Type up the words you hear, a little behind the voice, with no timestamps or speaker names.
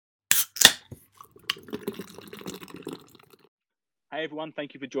Hey everyone,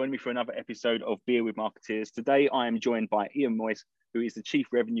 thank you for joining me for another episode of Beer with Marketeers. Today I am joined by Ian Moyse, who is the Chief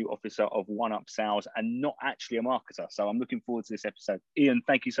Revenue Officer of OneUp Sales and not actually a marketer. So I'm looking forward to this episode. Ian,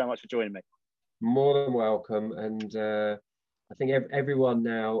 thank you so much for joining me. More than welcome. And I think everyone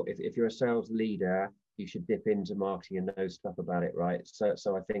now, if you're a sales leader, you should dip into marketing and know stuff about it, right?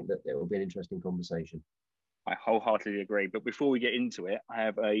 So I think that it will be an interesting conversation. I wholeheartedly agree. But before we get into it, I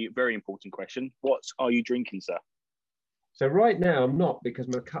have a very important question. What are you drinking, sir? So right now I'm not, because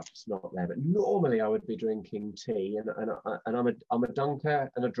my cup's not there, but normally I would be drinking tea, and I'm a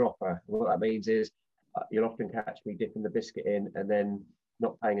dunker and a dropper. What that means is you'll often catch me dipping the biscuit in and then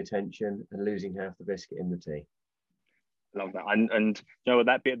not paying attention and losing half the biscuit in the tea. Love that. And you know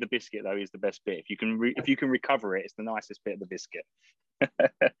that bit of the biscuit though is the best bit. If you can recover it, it's the nicest bit of the biscuit.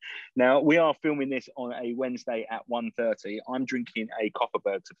 Now we are filming this on a Wednesday at 1:30. I'm drinking a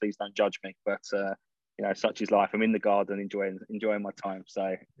Copperberg, so please don't judge me. But such is life. I'm in the garden enjoying my time,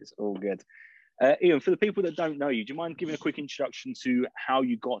 so it's all good. Ian, for the people that don't know you, do you mind giving a quick introduction to how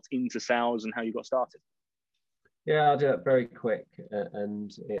you got into sales and how you got started? Yeah, I'll do it very quick,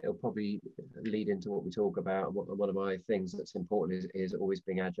 and it'll probably lead into what we talk about. One of my things that's important is always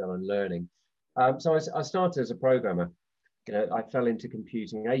being agile and learning. So I started as a programmer. I fell into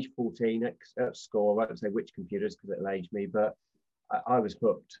computing age 14 at school. I won't say which computers because it'll age me, but I was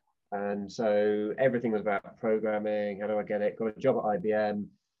hooked. And so everything was about programming. How do I get it? Got a job at IBM,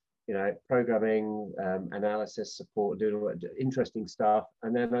 programming, analysis, support, doing all that interesting stuff.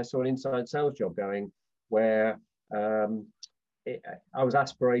 And then I saw an inside sales job going where I was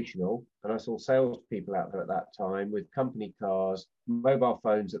aspirational, and I saw salespeople out there at that time with company cars, mobile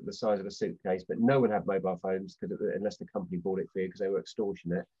phones at the size of a suitcase, but no one had mobile phones unless the company bought it for you because they were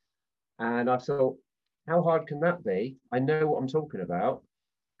extortionate. And I thought, how hard can that be? I know what I'm talking about,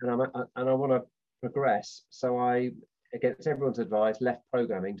 and I want to progress. So I, against everyone's advice, left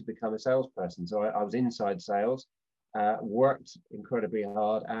programming to become a salesperson. So I was inside sales. Worked incredibly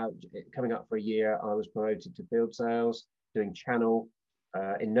hard. Coming up for a year, I was promoted to field sales, doing channel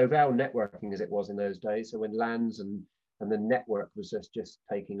in Novell networking as it was in those days. So when LANs and the network was just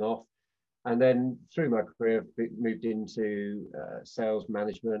taking off. And then through my career, moved into sales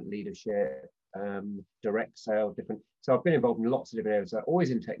management, leadership, direct sales, different. So I've been involved in lots of different areas, always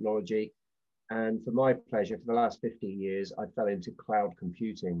in technology. And for my pleasure, for the last 15 years, I fell into cloud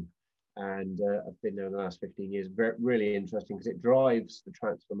computing. And I've been there in the last 15 years. Really interesting because it drives the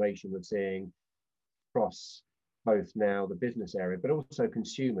transformation we're seeing across both now the business area, but also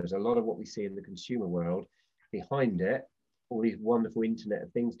consumers. A lot of what we see in the consumer world, behind it, all these wonderful Internet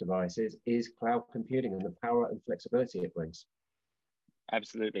of Things devices, is cloud computing and the power and flexibility it brings.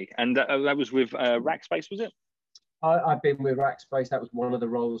 Absolutely. And that was with Rackspace, was it? I've been with Rackspace. That was one of the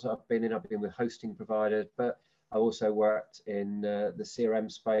roles I've been in. I've been with hosting providers, but I also worked in the CRM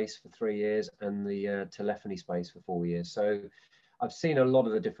space for 3 years and the telephony space for 4 years. So I've seen a lot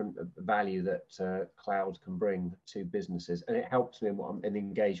of the different value that cloud can bring to businesses, and it helps me in the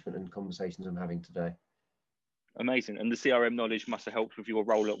engagement and conversations I'm having today. Amazing. And the CRM knowledge must have helped with your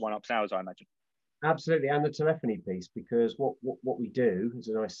role at OneUp Sales, I imagine. Absolutely, and the telephony piece, because what we do is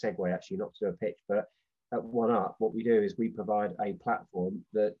a nice segue, actually, not to do a pitch, but at OneUp, what we do is we provide a platform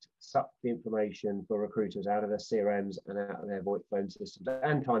that sucks the information for recruiters out of their CRMs and out of their VoIP phone systems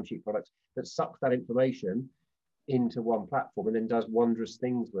and timesheet products, that sucks that information into one platform and then does wondrous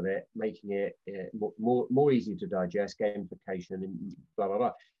things with it, making it more easy to digest, gamification, and blah, blah,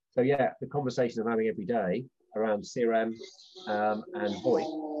 blah. So yeah, the conversations I'm having every day around CRM and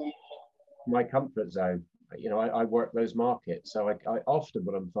VoIP, my comfort zone. I work those markets. So I often,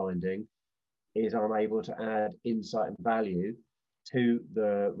 what I'm finding is I'm able to add insight and value to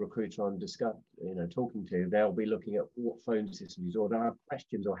the recruiter I'm talking to. They'll be looking at what phone systems, or they'll have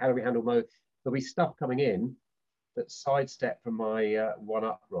questions, or how do we handle there'll be stuff coming in that sidestep from my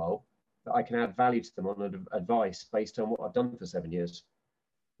OneUp role that I can add value to them on advice based on what I've done for 7 years.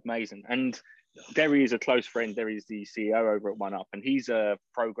 Amazing. And Derry is a close friend. Derry is the CEO over at OneUp, and he's a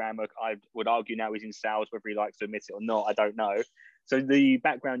programmer. I would argue now he's in sales, whether he likes to admit it or not, I don't know. So the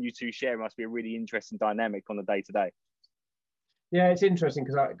background you two share must be a really interesting dynamic on the day-to-day. Yeah, it's interesting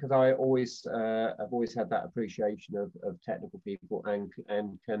because I always I've always had that appreciation of technical people and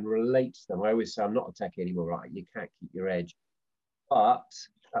can relate to them. I always say I'm not a techie anymore, right? You can't keep your edge, but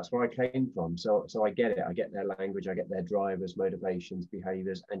that's where I came from. So I get it. I get their language. I get their drivers, motivations,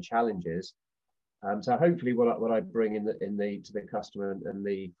 behaviors, and challenges. So hopefully, what I bring to the customer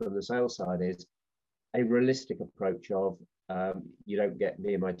and from the sales side is a realistic approach of you don't get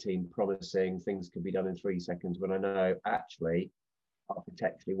me and my team promising things can be done in 3 seconds when I know actually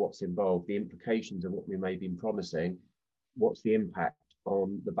architecturally what's involved, the implications of what we may have been promising what's the impact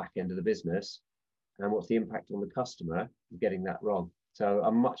on the back end of the business, and what's the impact on the customer of getting that wrong. So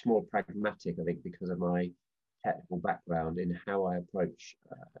I'm much more pragmatic, I think, because of my technical background in how I approach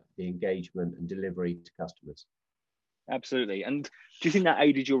the engagement and delivery to customers. Absolutely. And do you think that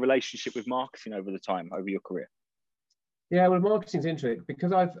aided your relationship with marketing over the time, over your career? Yeah, well, marketing's interesting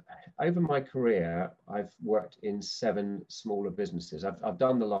because over my career, I've worked in 7 smaller businesses. I've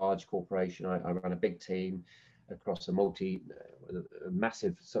done the large corporation. I ran a big team across a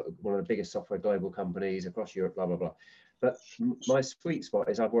massive, one of the biggest software global companies across Europe, blah, blah, blah. But my sweet spot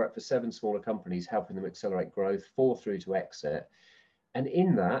is I've worked for 7 smaller companies, helping them accelerate growth, 4 through to exit. And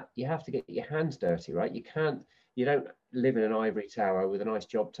in that, you have to get your hands dirty, right? You don't live in an ivory tower with a nice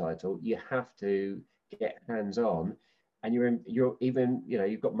job title. You have to get hands on. And you're even,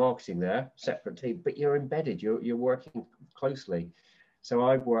 you've got marketing there, separate team, but you're embedded, you're working closely. So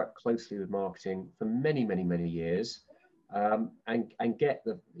I've worked closely with marketing for many, many, many years, and get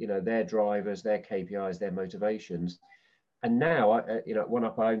their drivers, their KPIs, their motivations. And now, at One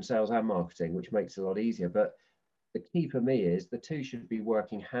Up, I own sales and marketing, which makes it a lot easier. But the key for me is the two should be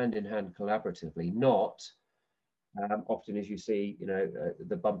working hand in hand collaboratively, not often as you see,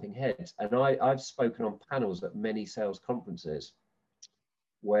 the bumping heads. And I've spoken on panels at many sales conferences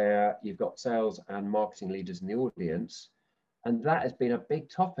where you've got sales and marketing leaders in the audience, and that has been a big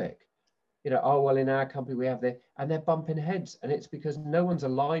topic. Oh, well, in our company we have and they're bumping heads, and it's because no one's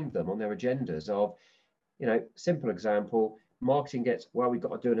aligned them on their agendas of, simple example, marketing gets, well, we've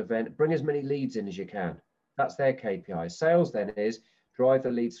got to do an event, bring as many leads in as you can. That's their KPI. Sales then is drive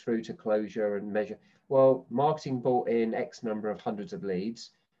the leads through to closure and measure. Well, marketing brought in X number of hundreds of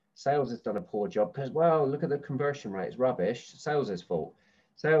leads. Sales has done a poor job because, well, look at the conversion rate, it's rubbish. Sales' fault.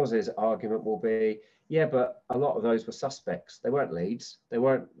 Sales' argument will be, yeah, but a lot of those were suspects. They weren't leads. They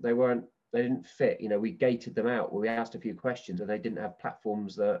didn't fit. We gated them out. We asked a few questions and they didn't have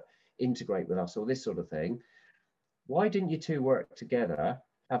platforms that integrate with us or this sort of thing. Why didn't you two work together,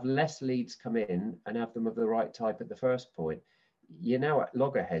 have less leads come in and have them of the right type at the first point? You're now at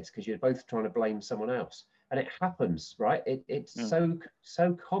loggerheads because you're both trying to blame someone else. And it happens, right? It's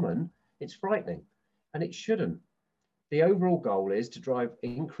so common, it's frightening. And it shouldn't. The overall goal is to drive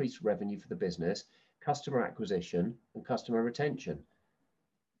increased revenue for the business, customer acquisition and customer retention.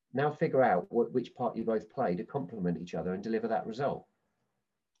 Now figure out which part you both play to complement each other and deliver that result.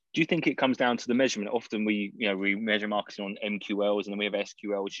 Do you think it comes down to the measurement? Often we measure marketing on MQLs and then we have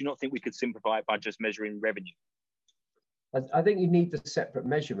SQLs. Do you not think we could simplify it by just measuring revenue? I think you need the separate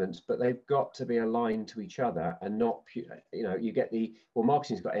measurements, but they've got to be aligned to each other and not, you get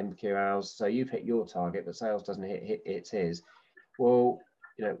marketing's got MQLs, so you've hit your target, but sales doesn't hit his. Well,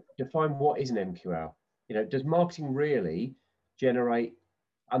 define what is an MQL. Does marketing really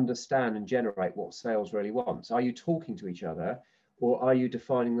understand and generate what sales really wants? Are you talking to each other or are you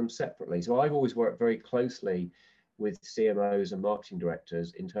defining them separately? So I've always worked very closely with CMOs and marketing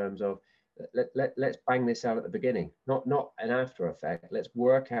directors in terms of, let's bang this out at the beginning, not an after effect. Let's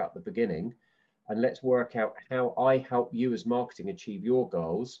work out the beginning and let's work out how I help you as marketing achieve your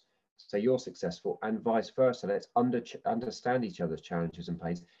goals so you're successful, and vice versa. Let's understand each other's challenges and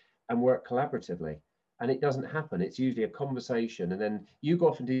pains and work collaboratively. And it doesn't happen. It's usually a conversation and then you go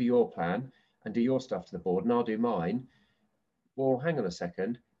off and do your plan and do your stuff to the board and I'll do mine. Well, hang on a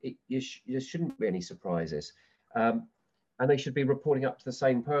second, there shouldn't be any surprises. And they should be reporting up to the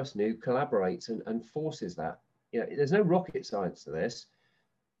same person who collaborates and forces that. There's no rocket science to this,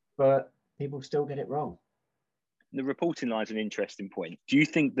 but people still get it wrong. The reporting line is an interesting point. Do you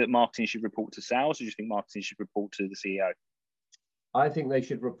think that marketing should report to sales, or do you think marketing should report to the CEO? I think they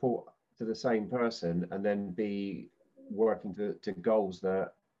should report to the same person and then be working to goals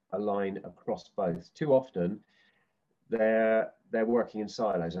that align across both. Too often, they're working in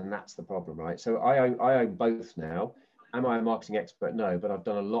silos, and that's the problem, right? So I own both now. Am I a marketing expert? No, but I've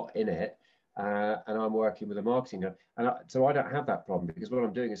done a lot in it, and I'm working with a marketing, so I don't have that problem because what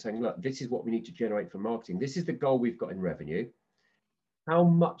I'm doing is saying, look, this is what we need to generate from marketing. This is the goal we've got in revenue. How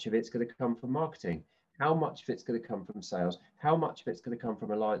much of it's going to come from marketing? How much of it's going to come from sales? How much of it's going to come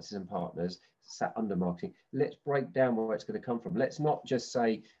from alliances and partners sat under marketing? Let's break down where it's going to come from. Let's not just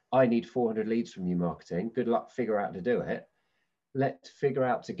say, I need 400 leads from you, marketing. Good luck, figure out how to do it. Let's figure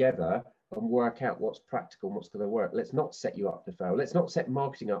out together and work out what's practical and what's going to work. Let's not set you up to fail. Let's not set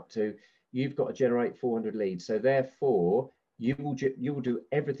marketing up to, you've got to generate 400 leads. So therefore, you will do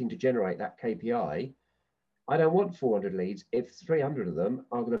everything to generate that KPI. I don't want 400 leads if 300 of them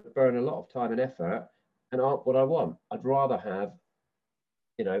are going to burn a lot of time and effort and aren't what I want. I'd rather have,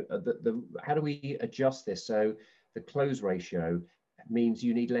 how do we adjust this so the close ratio means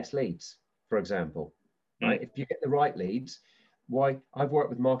you need less leads, for example? right? If you get the right leads, why I've worked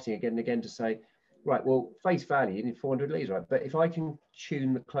with marketing again and again to say, right, well, face value, you need 400 leads, right? But if I can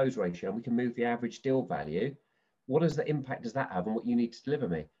tune the close ratio and we can move the average deal value, what is the impact does that have on what you need to deliver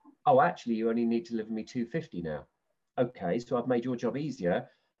me? Oh, actually, you only need to deliver me 250 now. Okay, so I've made your job easier,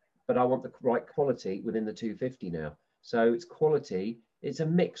 but I want the right quality within the 250 now. So it's quality, it's a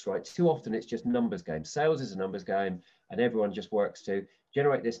mix, right? Too often it's just numbers game. Sales is a numbers game, and everyone just works to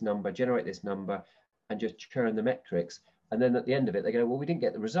generate this number, and just churn the metrics. And then at the end of it, they go, well, we didn't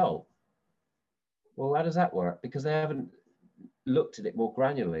get the result. Well, how does that work? Because they haven't looked at it more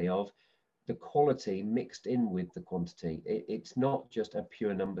granularly of the quality mixed in with the quantity. It's not just a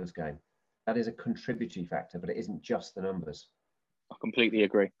pure numbers game. That is a contributory factor, but it isn't just the numbers. I completely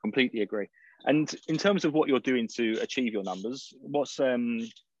agree. Completely agree. And in terms of what you're doing to achieve your numbers, what's some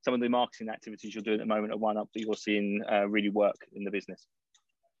of the marketing activities you're doing at the moment at OneUp that you're seeing really work in the business?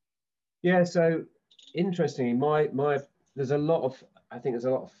 Yeah, so interestingly, there's a lot of, I think there's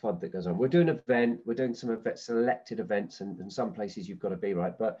a lot of fun that goes on. We're doing some selected events, and in some places you've got to be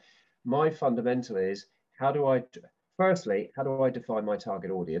right. But my fundamental is, how do I define my target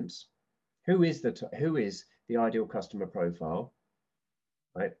audience? Who is the ideal customer profile?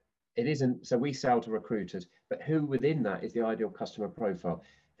 Right? It isn't, so we sell to recruiters, but who within that is the ideal customer profile?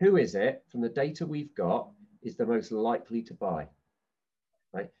 Who is it from the data we've got is the most likely to buy?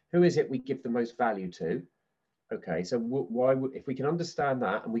 Right? Who is it we give the most value to? Okay, so if we can understand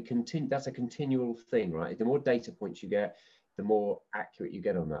that and we continue, that's a continual thing, right? The more data points you get, the more accurate you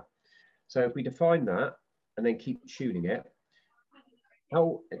get on that. So if we define that and then keep tuning it,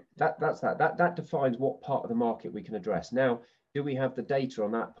 that defines what part of the market we can address. Now, do we have the data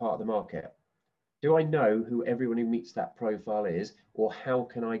on that part of the market? Do I know who everyone who meets that profile is, or how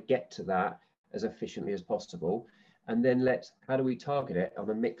can I get to that as efficiently as possible? And then how do we target it on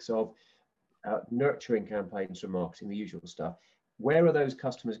a mix of nurturing campaigns from marketing, the usual stuff? Where are those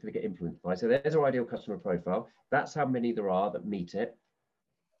customers going to get influenced by? So there's our ideal customer profile. That's how many there are that meet it.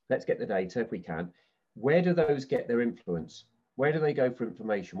 Let's get the data if we can. Where do those get their influence? Where do they go for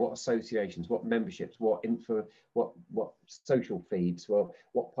information? What associations, what memberships, what social feeds, well,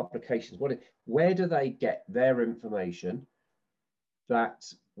 what publications, where do they get their information that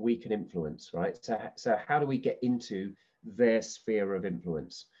we can influence, right? So how do we get into their sphere of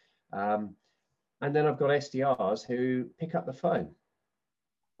influence? And then I've got SDRs who pick up the phone,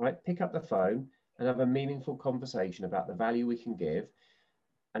 right? Pick up the phone and have a meaningful conversation about the value we can give.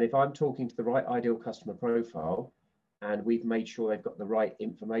 And if I'm talking to the right ideal customer profile and we've made sure they've got the right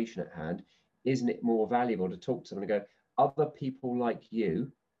information at hand, isn't it more valuable to talk to them and go, other people like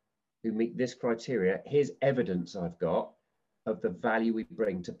you who meet this criteria, here's evidence I've got of the value we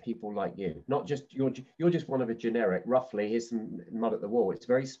bring to people like you. Not just, you're just one of a generic, roughly, here's some mud at the wall. It's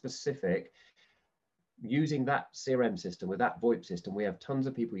very specific. Using that CRM system, with that VoIP system, we have tons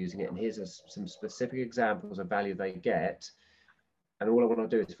of people using it, and here's some specific examples of value they get. And all I want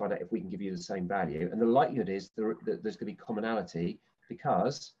to do is find out if we can give you the same value. And the likelihood is there's going to be commonality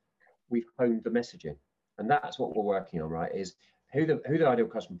because we've honed the messaging. And that's what we're working on, right? Is who the ideal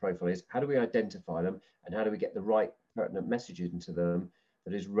customer profile is, how do we identify them, and how do we get the right pertinent messaging to them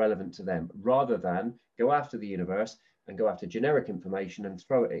that is relevant to them, rather than go after the universe and go after generic information and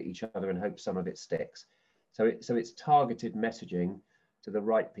throw it at each other and hope some of it sticks. So it's targeted messaging to the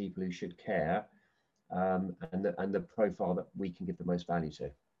right people who should care. And the profile that we can give the most value to.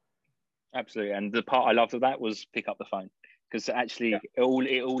 Absolutely, and the part I loved of that was pick up the phone, because actually it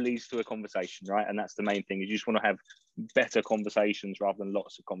all leads to a conversation, right? And that's the main thing. You just want to have better conversations rather than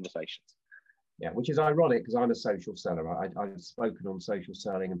lots of conversations. Yeah, which is ironic because I'm a social seller. Right? I've spoken on social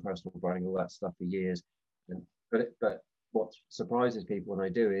selling and personal branding, all that stuff for years. But what surprises people when I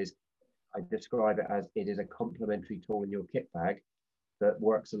do is I describe it as it is a complementary tool in your kit bag that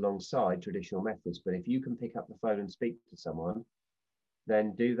works alongside traditional methods. But if you can pick up the phone and speak to someone,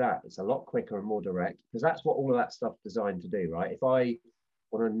 then do that. It's a lot quicker and more direct, because that's what all of that stuff's designed to do, right? If I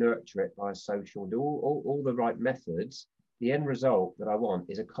want to nurture it by social and do all the right methods, the end result that I want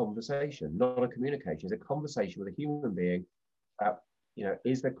is a conversation, not a communication. It's a conversation with a human being about,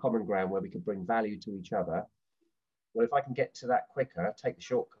 is there common ground where we can bring value to each other? Well, if I can get to that quicker, take the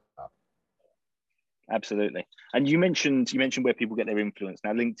shortcut. Absolutely. And you mentioned where people get their influence.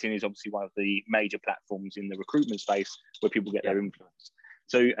 Now, LinkedIn is obviously one of the major platforms in the recruitment space where people get their influence.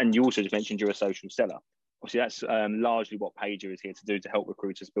 So, and you also just mentioned you're a social seller. Obviously, that's largely what Paiger is here to do, to help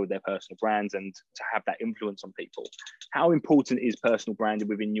recruiters build their personal brands and to have that influence on people. How important is personal branding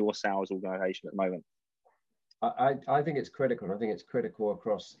within your sales organization at the moment? I think it's critical. I think it's critical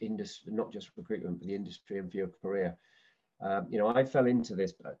across industry, not just recruitment, but the industry and for your career. You know, I fell into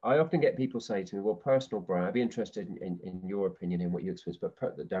this. I often get people say to me, well, personal brand, I'd be interested in your opinion in what you experience,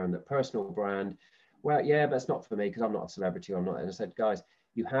 but Darren, that personal brand, well, yeah, but it's not for me because I'm not a celebrity, I'm not. And I said, guys,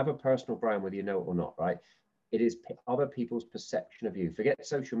 you have a personal brand whether you know it or not, right? It is other people's perception of you. Forget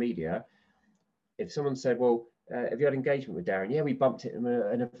social media. If someone said, well, have you had engagement with Darren? Yeah, we bumped it in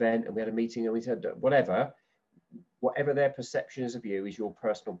an event and we had a meeting and we said, whatever their perception is of you is your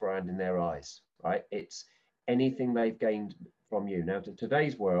personal brand in their eyes, right? It's anything they've gained from you. Now, to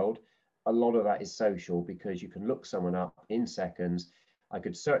today's world, a lot of that is social because you can look someone up in seconds. I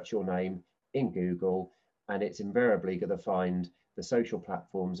could search your name in Google and it's invariably going to find the social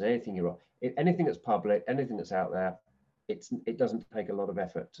platforms, anything you're on, anything that's public, anything that's out there. It doesn't take a lot of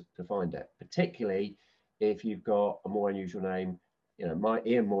effort to find it, particularly if you've got a more unusual name. You know, my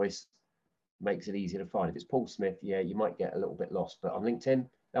Ian Moyse makes it easier to find. If it's Paul Smith, yeah, you might get a little bit lost, but on LinkedIn,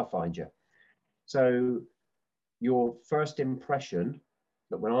 they'll find you. So your first impression,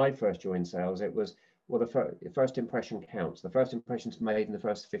 that when I first joined sales, it was, well, the first impression counts. The first impression's made in the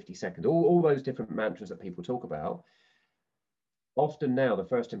first 50 seconds. All those different mantras that people talk about. Often now, the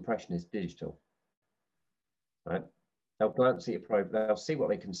first impression is digital, right? They'll glance at your profile, they'll see what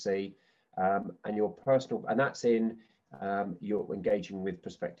they can see, and your personal, and that's in you're engaging with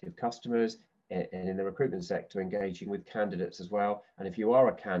prospective customers, and in the recruitment sector, engaging with candidates as well. And if you are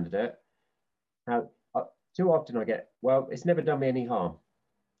a candidate, too often I get, well, it's never done me any harm.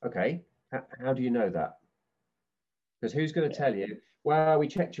 Okay, how do you know that? Because who's going to tell you, well, we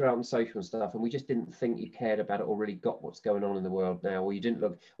checked you out on social and stuff, and we just didn't think you cared about it or really got what's going on in the world now, or you didn't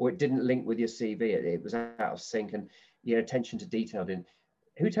look, or it didn't link with your CV, it was out of sync, and your attention to detail didn't.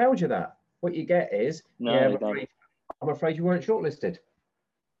 Who tells you that? What you get is, No, yeah, I'm afraid you weren't shortlisted.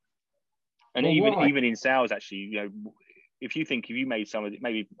 And well, even in sales, actually, you know, if you made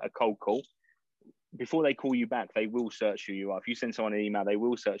maybe a cold call, before they call you back, they will search who you are. If you send someone an email, they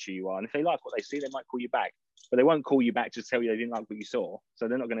will search who you are. And if they like what they see, they might call you back. But they won't call you back to tell you they didn't like what you saw. So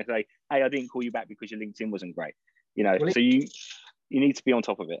they're not going to say, hey, I didn't call you back because your LinkedIn wasn't great. You know, well, so you need to be on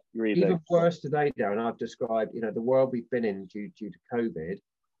top of it. You really even do. Worse today, Darren, I've described, you know, the world we've been in due to COVID.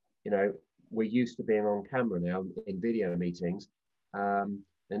 You know, we're used to being on camera now in video meetings, and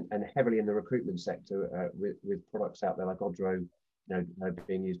heavily in the recruitment sector with products out there like Odro, you know,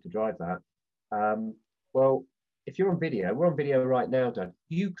 being used to drive that. Well, if you're on video, we're on video right now, Dan.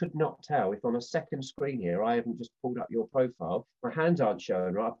 You could not tell if on a second screen here, I haven't just pulled up your profile. My hands aren't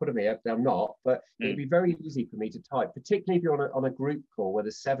showing, right? I put them here, they're not, but it'd be very easy for me to type, particularly if you're on a group call where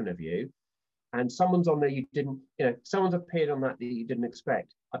there's 7 of you, and someone's on there you didn't, you know, someone's appeared on that you didn't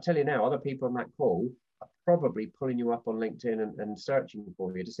expect. I tell you now, other people on that call are probably pulling you up on LinkedIn and searching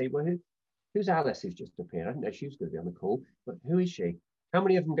for you to see, well, who's Alice who's just appeared? I didn't know she was going to be on the call, but who is she? How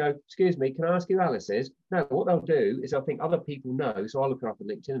many of them go, excuse me, can I ask you who Alice is? No, what they'll do is they'll think other people know, so I'll look her up on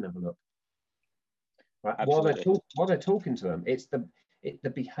LinkedIn and have a look. Right? While they're talking to them, it's the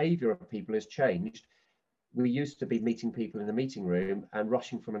behavior of people has changed. We used to be meeting people in the meeting room and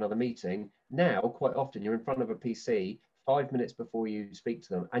rushing from another meeting. Now, quite often, you're in front of a PC 5 minutes before you speak to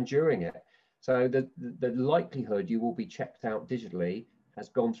them and during it. So the likelihood you will be checked out digitally has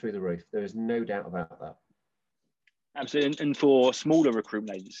gone through the roof. There is no doubt about that. Absolutely. And for smaller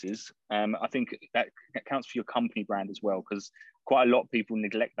recruitment agencies, I think that counts for your company brand as well, because quite a lot of people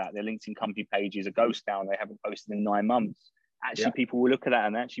neglect that. Their LinkedIn company page is a ghost town. They haven't posted in 9 months. Actually, people will look at that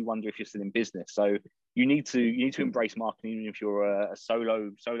and actually wonder if you're still in business. So you need to embrace marketing, even if you're a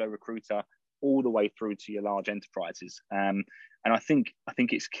solo recruiter, all the way through to your large enterprises. And I think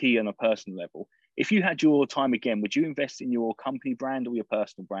it's key on a personal level. If you had your time again, would you invest in your company brand or your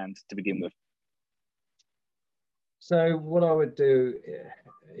personal brand to begin with? So what I would do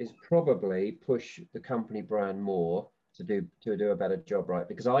is probably push the company brand more to do a better job, right?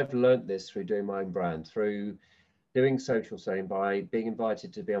 Because I've learned this through doing my own brand, through doing social selling, by being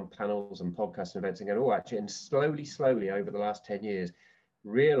invited to be on panels and podcasts and events and going, oh, actually, and slowly over the last 10 years,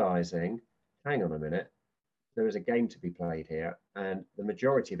 realizing, hang on a minute, there is a game to be played here. And the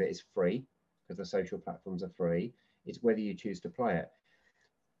majority of it is free because the social platforms are free. It's whether you choose to play it.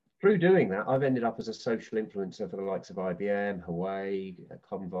 Through doing that, I've ended up as a social influencer for the likes of IBM, Huawei,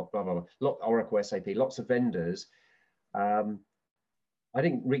 Commvault, blah, blah, blah, Oracle, SAP, lots of vendors. I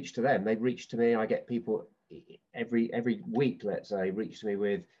didn't reach to them. They reached to me. I get people every week, let's say, reach to me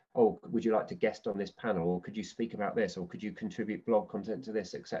with, oh, would you like to guest on this panel? Or could you speak about this? Or could you contribute blog content to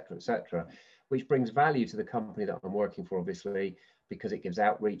this, et cetera, which brings value to the company that I'm working for, obviously, because it gives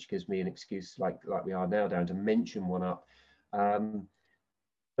outreach, gives me an excuse like we are now, down to mention one up.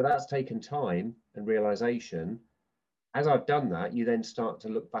 But that's taken time and realization. As I've done that, you then start to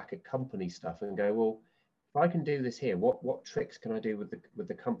look back at company stuff and go, well, if I can do this here, what tricks can I do with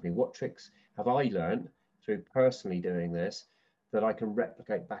the company? What tricks have I learned through personally doing this that I can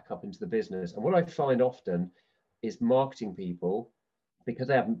replicate back up into the business? And what I find often is marketing people, because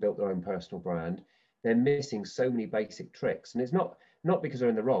they haven't built their own personal brand, they're missing so many basic tricks. And it's not because they're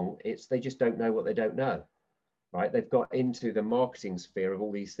in the wrong, it's they just don't know what they don't know, right? They've got into the marketing sphere of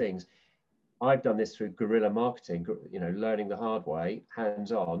all these things. I've done this through guerrilla marketing, learning the hard way,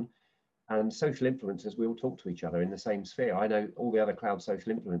 hands-on. And social influencers, we all talk to each other in the same sphere. I know all the other cloud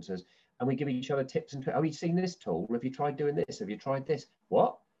social influencers, and we give each other tips and have you seen this tool? Have you tried doing this? Have you tried this?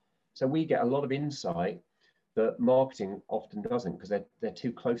 What? So we get a lot of insight that marketing often doesn't, because they're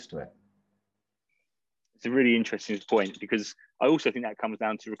too close to it. It's a really interesting point, because I also think that comes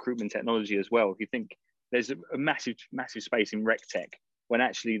down to recruitment technology as well. If you think there's a massive space in rec tech, when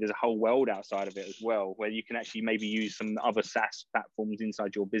actually there's a whole world outside of it as well, where you can actually maybe use some other SaaS platforms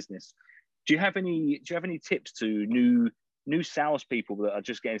inside your business. Do you have any tips to new salespeople that are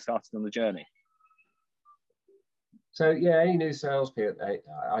just getting started on the journey? So yeah, any new salespeople,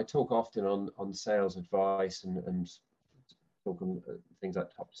 I talk often on sales advice and talk on things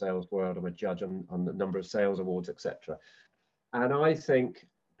like Top Sales World. I'm a judge on the number of sales awards, etc. And I think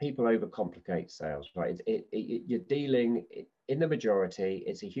people overcomplicate sales, right? You're dealing, in the majority,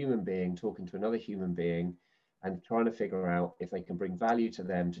 it's a human being talking to another human being and trying to figure out if they can bring value to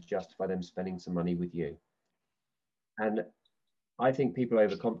them to justify them spending some money with you. And I think people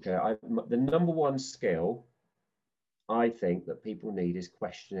overcomplicate. The number one skill I think that people need is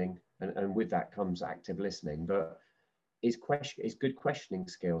questioning, and with that comes active listening, but is good questioning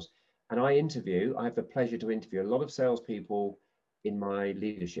skills. And I have the pleasure to interview a lot of salespeople in my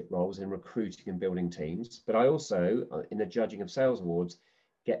leadership roles in recruiting and building teams, but I also, in the judging of sales awards,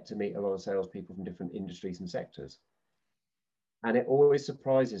 get to meet a lot of salespeople from different industries and sectors. And it always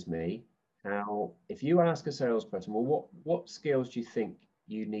surprises me how, if you ask a salesperson, well, what skills do you think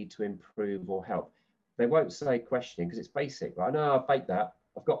you need to improve or help? They won't say questioning, because it's basic, right? No, I've baked that.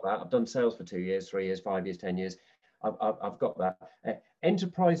 I've got that. I've done sales for 2 years, 3 years, 5 years, 10 years. I've got that.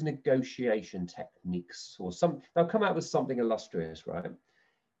 Enterprise negotiation techniques, or they'll come out with something illustrious, right?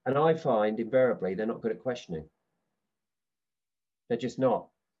 And I find invariably they're not good at questioning. They're just not.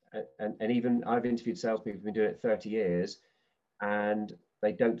 And even I've interviewed salespeople who've been doing it 30 years, and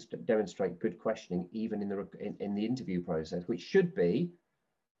they don't demonstrate good questioning even in the interview process, which should be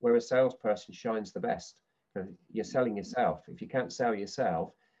where a salesperson shines the best. You're selling yourself. If you can't sell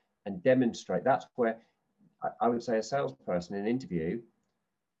yourself and demonstrate, that's where I would say a salesperson in an interview,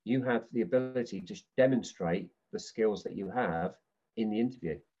 you have the ability to demonstrate the skills that you have in the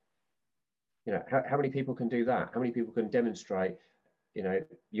interview. How many people can do that? How many people can demonstrate,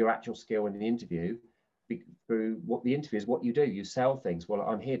 your actual skill in the interview through what the interview is, what you do? You sell things. Well,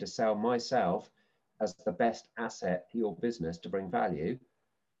 I'm here to sell myself as the best asset to your business to bring value.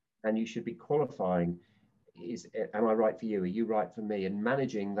 And you should be qualifying, am I right for you? Are you right for me? And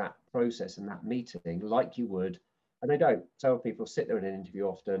managing that process and that meeting like you would. And they don't. Salespeople sit there in an interview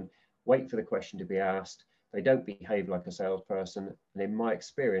often, wait for the question to be asked. They don't behave like a salesperson. And in my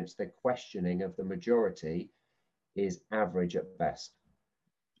experience, the questioning of the majority is average at best.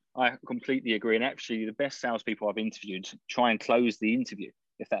 I completely agree. And actually, the best salespeople I've interviewed try and close the interview,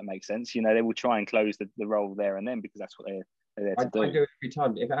 if that makes sense. They will try and close the role there and then, because that's what they're there to do. I do it every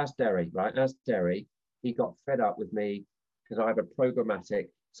time. If ask Derry, right? Ask Derry, he got fed up with me because I have a programmatic.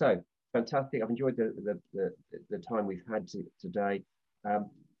 So fantastic. I've enjoyed the time we've had today.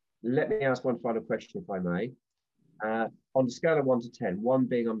 Let me ask one final question, if I may. On the scale of 1 to 10, 1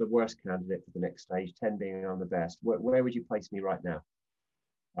 being I'm the worst candidate for the next stage, 10 being I'm the best, where would you place me right now?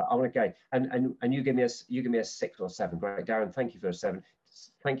 I want to go, and you give me a 6 or 7. Great, Darren. Thank you for a 7.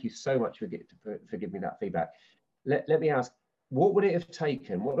 Thank you so much for giving me that feedback. Let me ask, what would it have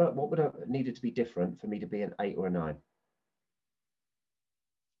taken? What would have needed to be different for me to be an 8 or a 9?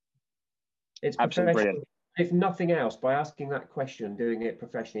 It's absolutely brilliant. If nothing else, by asking that question, doing it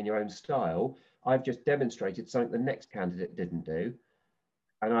professionally in your own style, I've just demonstrated something the next candidate didn't do.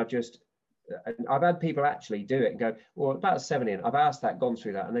 And I've had people actually do it and go, well, about a 7 in. I've asked that, gone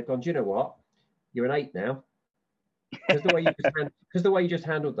through that, and they've gone, do you know what? You're an 8 now. Because the way you just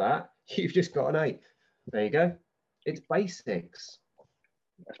handled that, you've just got an 8. There you go. It's basics.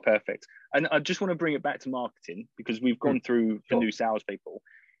 That's perfect. And I just want to bring it back to marketing, because we've gone through for new salespeople.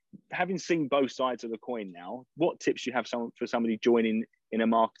 Having seen both sides of the coin now, what tips do you have for somebody joining in a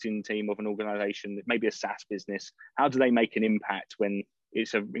marketing team of an organization, maybe a SaaS business? How do they make an impact when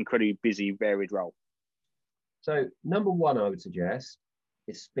it's an incredibly busy, varied role? So number one, I would suggest,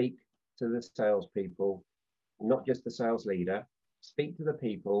 is speak to the salespeople, not just the sales leader, Speak to the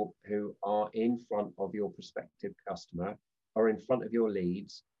people who are in front of your prospective customer, or in front of your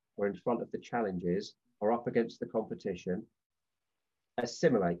leads, or in front of the challenges, or up against the competition.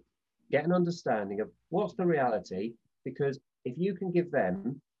 Assimilate, get an understanding of what's the reality, because if you can give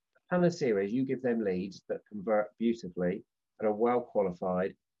them a panacea, you give them leads that convert beautifully and are well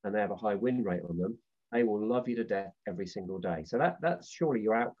qualified and they have a high win rate on them, they will love you to death every single day. So that's surely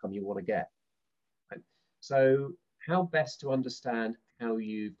your outcome you want to get. Right? So how best to understand how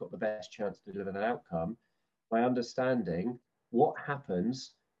you've got the best chance to deliver that outcome? By understanding what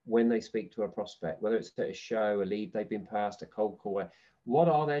happens when they speak to a prospect, whether it's at a show, a lead they've been passed, a cold call. What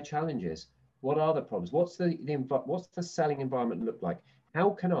are their challenges? What are the problems? What's the selling environment look like? How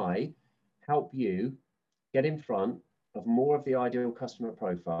can I help you get in front of more of the ideal customer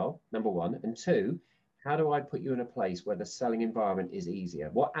profile, number one? And two, how do I put you in a place where the selling environment is easier?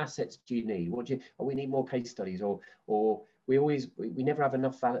 What assets do you need? We need more case studies, or we never have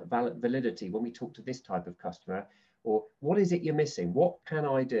enough validity when we talk to this type of customer, or what is it you're missing? What can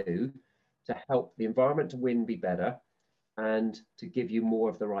I do to help the environment to win be better, and to give you more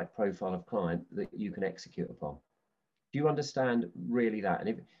of the right profile of client that you can execute upon? Do you understand really that? And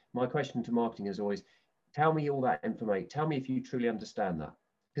if my question to marketing is always, tell me all that information. Tell me if you truly understand that.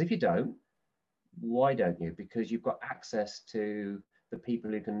 Because if you don't, why don't you? Because you've got access to the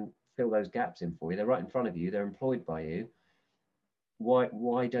people who can fill those gaps in for you. They're right in front of you. They're employed by you.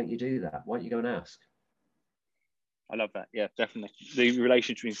 Why don't you do that? Why don't you go and ask? I love that. Yeah, definitely. The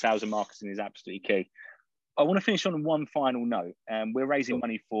relationship between sales and marketing is absolutely key. I want to finish on one final note. We're raising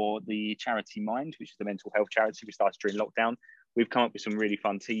money for the charity Mind, which is the mental health charity we started during lockdown. We've come up with some really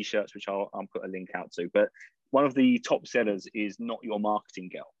fun T-shirts, which I'll put a link out to. But one of the top sellers is Not Your Marketing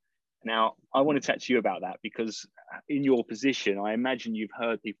Girl. Now, I want to chat to you about that, because in your position, I imagine you've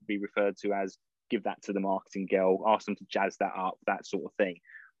heard people be referred to as give that to the marketing girl, ask them to jazz that up, that sort of thing.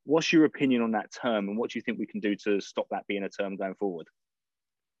 What's your opinion on that term, and what do you think we can do to stop that being a term going forward?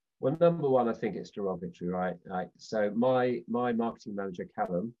 Well, number one, I think it's derogatory, right? So my marketing manager,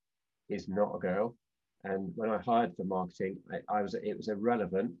 Callum, is not a girl. And when I hired for marketing, it was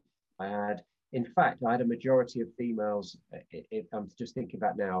irrelevant. In fact, I had a majority of females. I'm just thinking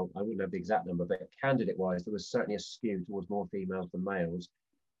about now, I wouldn't have the exact number, but candidate-wise, there was certainly a skew towards more females than males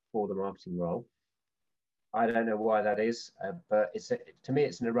for the marketing role. I don't know why that is, but to me,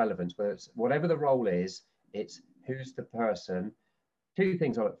 it's an irrelevance. But whatever the role is, it's who's the person. Two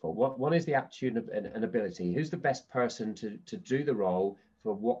things I look for. One is the aptitude and ability. Who's the best person to do the role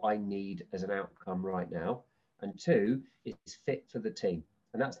for what I need as an outcome right now? And two, is fit for the team.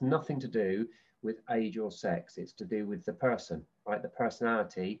 And that's nothing to do with age or sex. It's to do with the person, right? The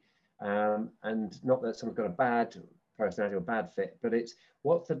personality. And not that someone's got a bad personality or bad fit, but it's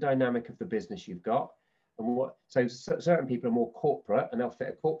what's the dynamic of the business you've got. So certain people are more corporate and they'll fit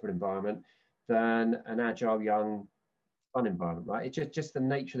a corporate environment than an agile young fun environment, right? It's just the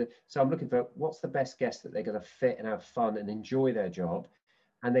nature of it. So I'm looking for what's the best guest that they're going to fit and have fun and enjoy their job,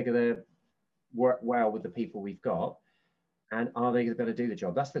 and they're going to work well with the people we've got, and are they going to be able to do the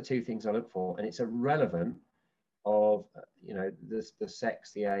job? That's the two things I look for, and it's irrelevant of the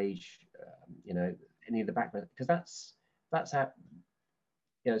sex, the age, any of the background, because that's how.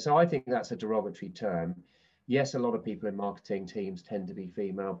 So I think that's a derogatory term. Yes, a lot of people in marketing teams tend to be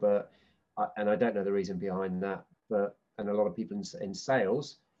female, and I don't know the reason behind that, and a lot of people in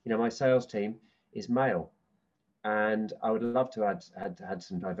sales, my sales team is male, and I would love to had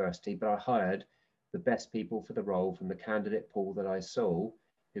some diversity, but I hired the best people for the role from the candidate pool that I saw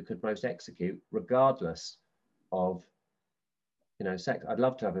who could most execute, regardless of sex. I'd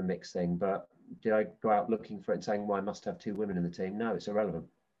love to have a mixed thing, but did I go out looking for it and saying, well, I must have two women in the team? No, it's irrelevant.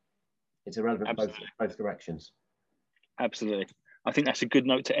 It's irrelevant both directions. Absolutely. I think that's a good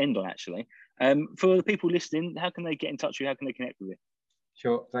note to end on, actually. For the people listening, how can they get in touch with you? How can they connect with you?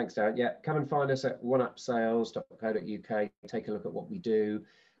 Sure. Thanks, Darren. Yeah, come and find us at oneupsales.co.uk. Take a look at what we do.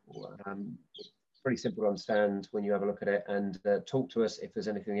 It's pretty simple to understand when you have a look at it, and talk to us if there's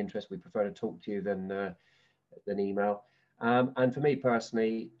anything of interest. We prefer to talk to you than email. And for me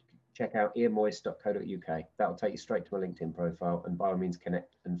personally, check out ianmoyse.co.uk. That'll take you straight to my LinkedIn profile, and by all means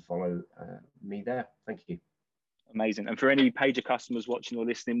connect and follow me there. Thank you. Amazing. And for any pager customers watching or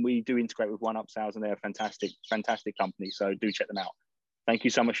listening, we do integrate with OneUpSales, and they're a fantastic company. So do check them out. Thank you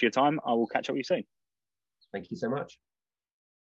so much for your time. I will catch up with you soon. Thank you so much.